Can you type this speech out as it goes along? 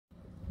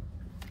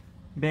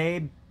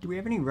Babe, do we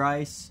have any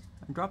rice?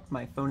 I dropped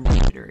my phone in the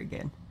shitter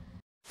again.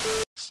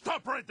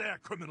 Stop right there,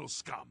 criminal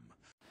scum!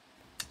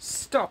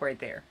 Stop right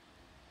there.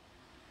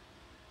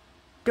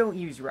 Don't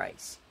use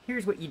rice.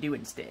 Here's what you do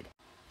instead.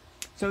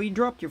 So you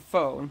dropped your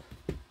phone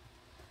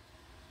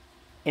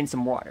in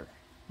some water.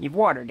 You've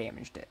water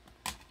damaged it.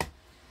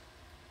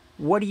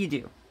 What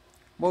do?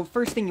 Well, the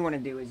first thing you want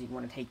to do is you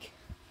want to take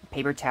a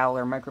paper towel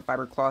or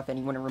microfiber cloth and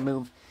you want to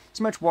remove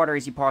as much water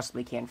as you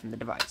possibly can from the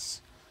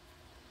device.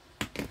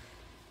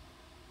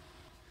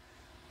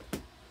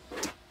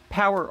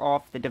 Power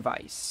off the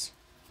device.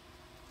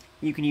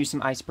 You can use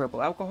some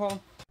isopropyl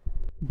alcohol.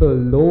 The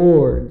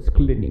Lord's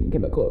cleaning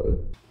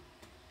chemical.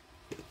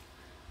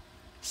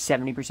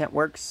 70%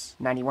 works,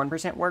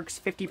 91%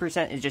 works,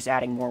 50% is just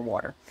adding more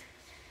water.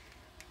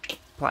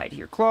 Apply it to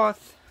your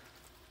cloth.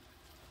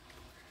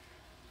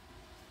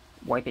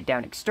 Wipe it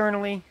down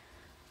externally.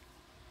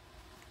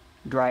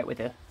 Dry it with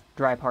a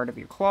dry part of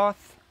your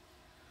cloth.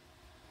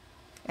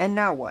 And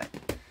now what?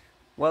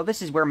 Well,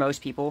 this is where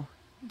most people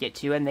get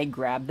to, and they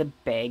grab the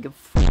bag of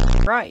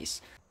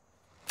rice.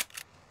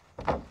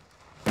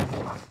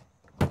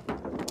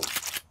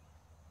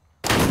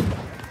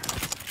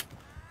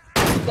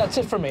 That's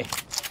it for me.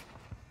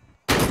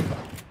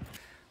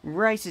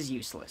 Rice is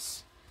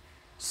useless.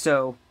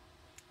 So,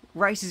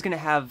 rice is going to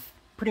have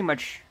pretty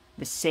much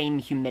the same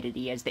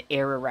humidity as the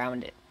air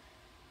around it.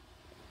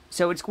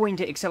 So it's going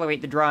to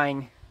accelerate the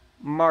drying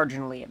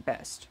marginally at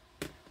best.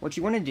 What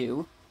you want to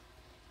do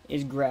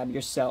is grab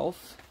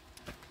yourself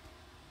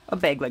a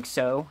bag like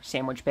so,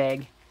 sandwich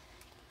bag.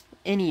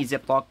 Any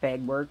Ziploc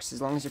bag works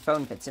as long as your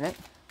phone fits in it.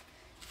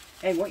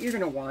 And what you're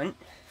going to want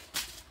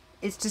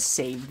is to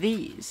save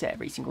these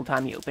every single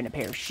time you open a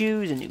pair of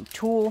shoes, a new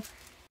tool,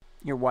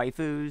 your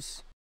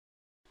waifus,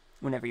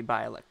 whenever you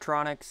buy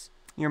electronics,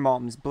 your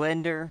mom's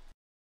blender,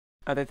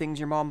 other things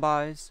your mom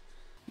buys.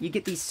 You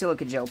get these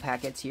silica gel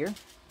packets here.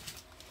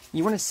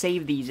 You want to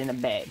save these in a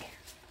bag.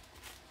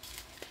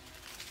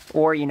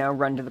 Or, you know,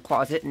 run to the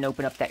closet and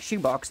open up that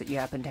shoebox that you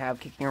happen to have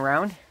kicking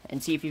around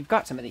and see if you've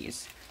got some of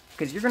these,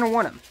 because you're going to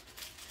want them.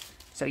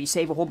 So you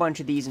save a whole bunch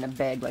of these in a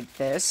bag like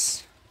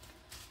this.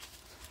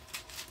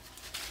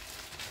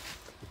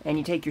 And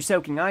you take your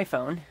soaking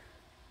iPhone,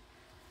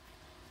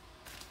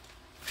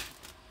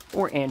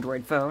 or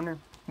Android phone, or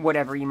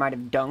whatever you might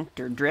have dunked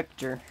or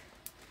dripped or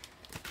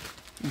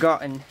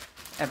gotten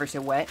ever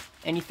so wet,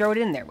 and you throw it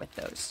in there with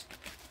those.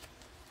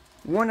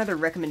 One other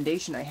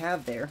recommendation I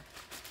have there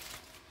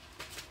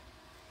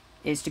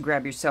is to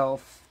grab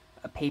yourself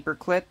a paper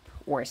clip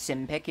or a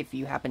SIM pick if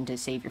you happen to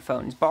save your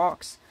phone's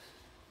box,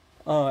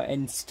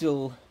 and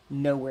still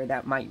know where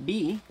that might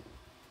be.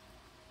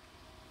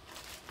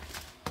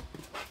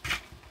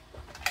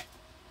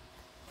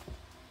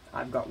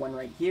 I've got one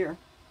right here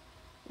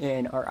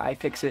in our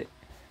iFixit.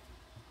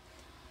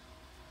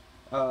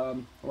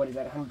 What is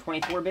that,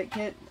 124-bit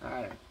kit?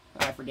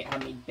 I forget how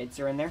many bits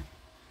are in there.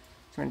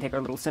 So we're going to take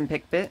our little SIM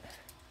pick bit,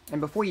 and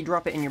before you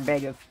drop it in your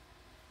bag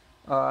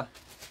of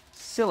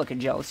silica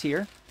gels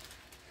here,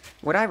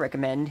 what I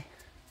recommend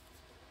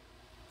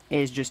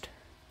is just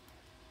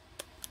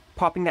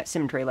popping that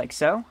SIM tray like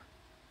so.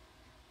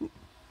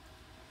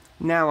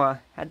 Now,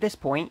 at this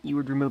point, you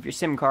would remove your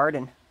SIM card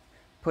and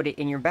put it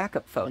in your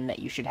backup phone that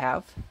you should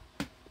have.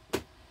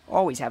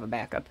 Always have a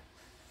backup.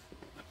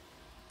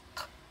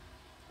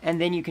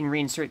 And then you can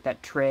reinsert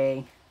that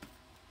tray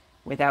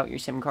without your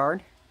SIM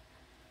card.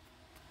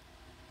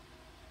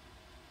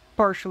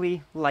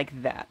 Partially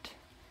like that.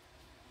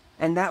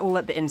 And that will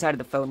let the inside of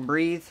the phone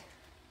breathe,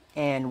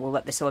 and will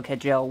let the silica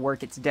gel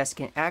work its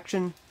desiccant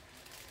action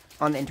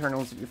on the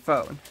internals of your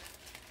phone.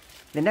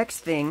 The next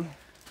thing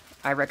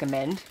I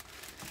recommend,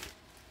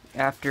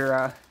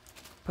 after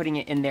putting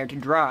it in there to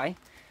dry,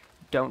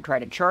 don't try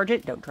to charge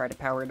it, don't try to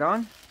power it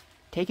on.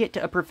 Take it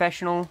to a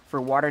professional for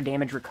water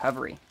damage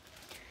recovery.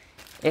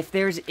 If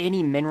there's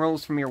any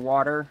minerals from your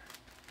water,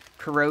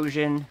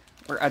 corrosion,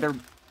 or other,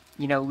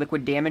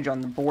 liquid damage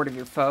on the board of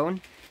your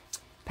phone,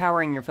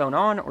 powering your phone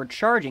on or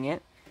charging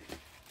it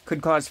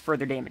could cause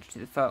further damage to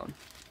the phone.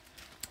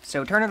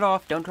 So turn it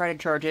off, don't try to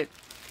charge it,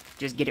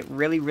 just get it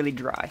really, really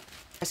dry.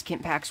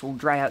 Desiccant packs will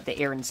dry out the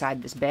air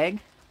inside this bag,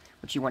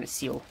 which you want to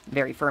seal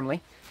very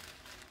firmly.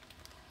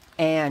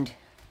 And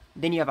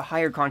then you have a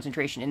higher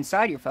concentration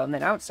inside your phone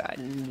than outside,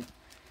 and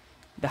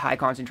the high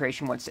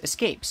concentration wants to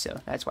escape, so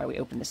that's why we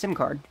open the SIM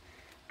card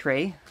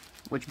tray,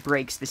 which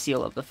breaks the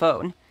seal of the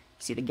phone. You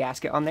see the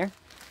gasket on there?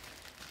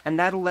 And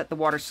that'll let the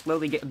water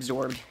slowly get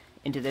absorbed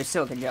into those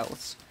silica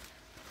gels.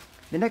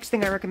 The next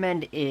thing I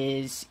recommend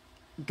is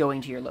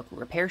going to your local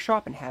repair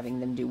shop and having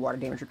them do water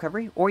damage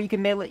recovery, or you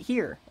can mail it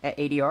here at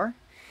ADR.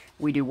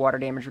 We do water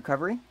damage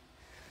recovery.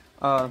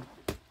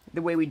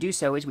 The way we do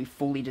so is we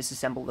fully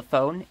disassemble the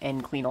phone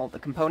and clean all the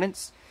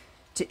components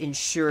to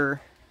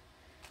ensure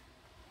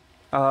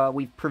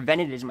we've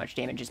prevented as much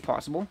damage as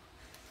possible.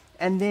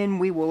 And then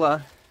we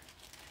will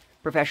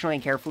professionally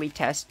and carefully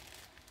test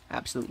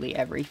absolutely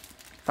every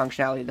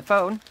functionality of the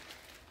phone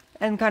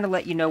and kind of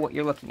let you know what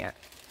you're looking at.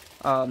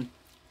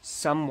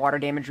 Some water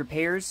damage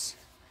repairs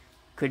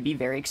could be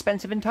very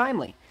expensive and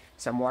timely.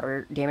 Some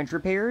water damage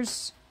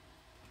repairs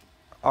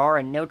are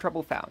a no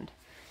trouble found.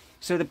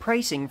 So the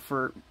pricing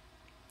for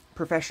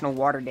professional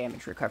water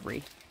damage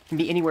recovery can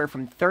be anywhere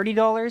from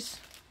 $30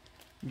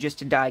 just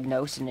to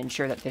diagnose and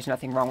ensure that there's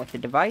nothing wrong with the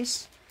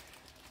device,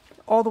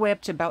 all the way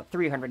up to about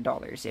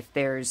 $300 if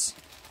there's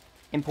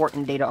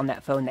important data on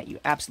that phone that you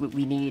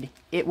absolutely need.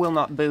 It will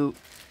not boot.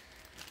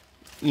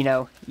 You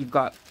know, you've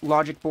got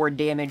logic board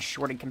damage,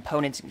 shorted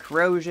components, and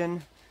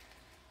corrosion.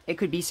 It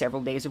could be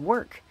several days of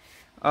work.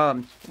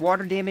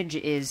 Water damage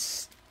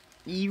is...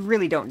 you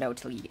really don't know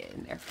till you get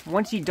in there.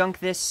 Once you dunk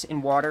this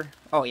in water...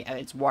 oh yeah,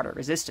 it's water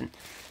resistant.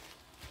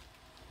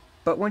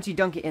 But once you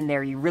dunk it in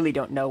there, you really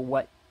don't know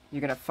what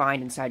you're going to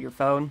find inside your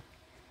phone.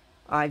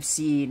 I've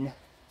seen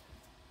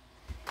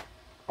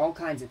all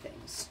kinds of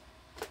things.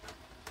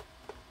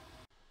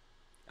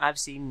 I've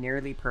seen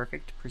nearly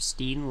perfect,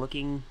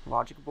 pristine-looking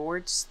logic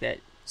boards that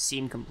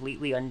seem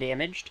completely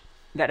undamaged,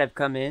 that have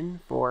come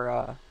in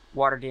for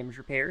water damage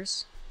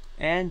repairs.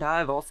 And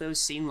I've also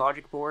seen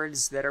logic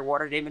boards that are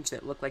water damaged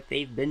that look like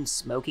they've been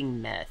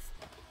smoking meth.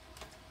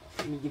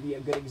 Let me give you a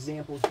good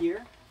example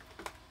here.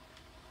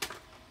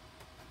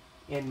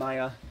 In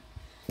my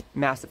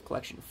massive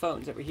collection of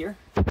phones over here,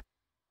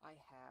 I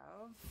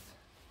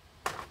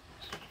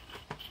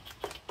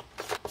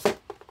have...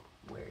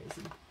 where is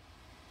he?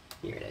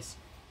 Here it is.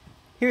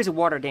 Here's a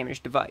water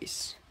damaged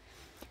device.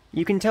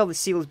 You can tell the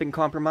seal has been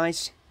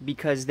compromised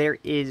because there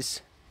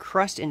is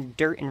crust and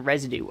dirt and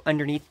residue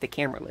underneath the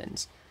camera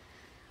lens.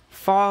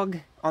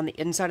 Fog on the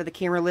inside of the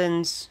camera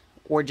lens,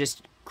 or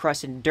just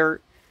crust and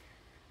dirt,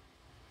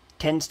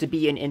 tends to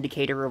be an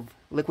indicator of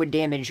liquid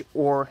damage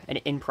or an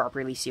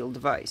improperly sealed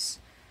device.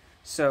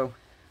 So,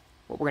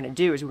 what we're going to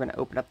do is we're going to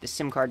open up the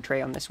SIM card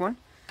tray on this one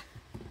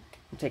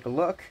and take a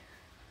look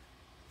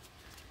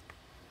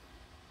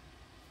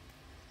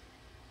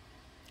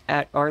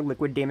at our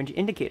liquid damage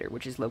indicator,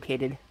 which is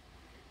located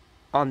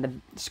on the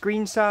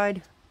screen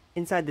side,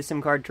 inside the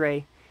SIM card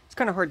tray. It's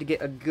kind of hard to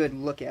get a good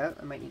look at.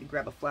 I might need to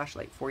grab a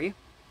flashlight for you.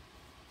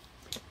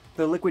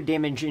 The liquid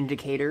damage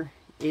indicator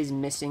is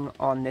missing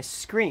on this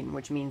screen,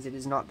 which means it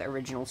is not the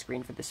original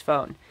screen for this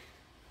phone.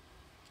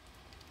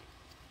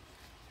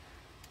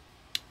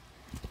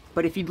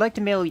 But if you'd like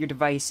to mail your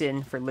device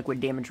in for liquid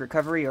damage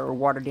recovery or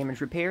water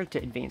damage repair to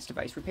Advanced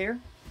Device Repair,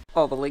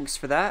 all the links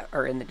for that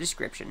are in the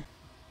description.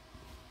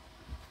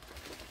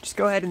 Just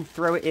go ahead and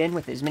throw it in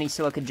with as many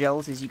silica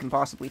gels as you can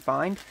possibly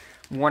find.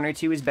 1 or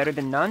 2 is better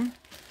than none.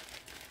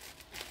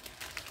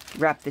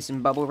 Wrap this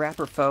in bubble wrap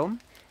or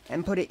foam,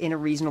 and put it in a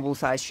reasonable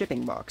sized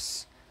shipping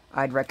box.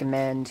 I'd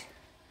recommend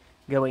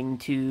going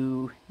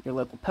to your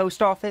local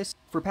post office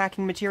for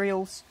packing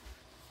materials,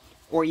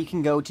 or you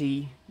can go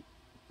to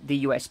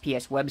the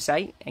USPS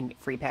website and get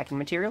free packing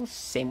materials,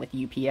 same with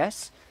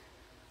UPS,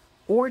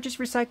 or just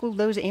recycle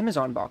those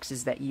Amazon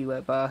boxes that you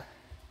have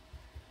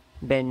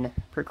been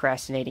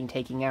procrastinating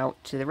taking out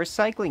to the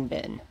recycling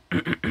bin.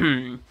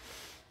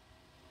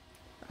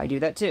 I do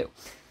that too.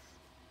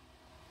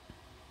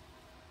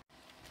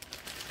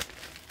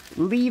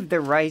 Leave the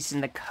rice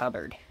in the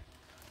cupboard.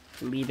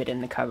 Leave it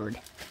in the cupboard.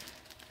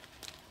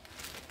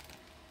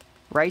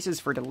 Rice is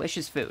for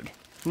delicious food,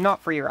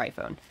 not for your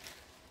iPhone.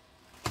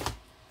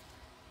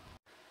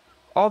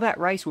 All that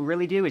rice will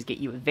really do is get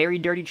you a very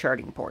dirty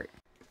charging port.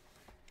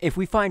 If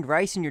we find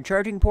rice in your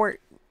charging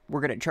port,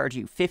 we're going to charge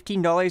you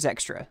 $15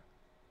 extra.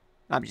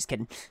 I'm just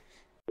kidding.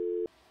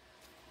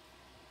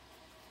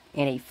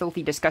 And a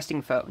filthy,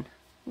 disgusting phone,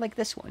 like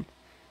this one.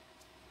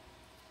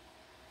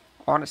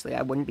 Honestly,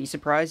 I wouldn't be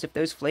surprised if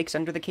those flakes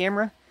under the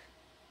camera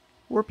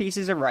were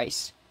pieces of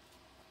rice.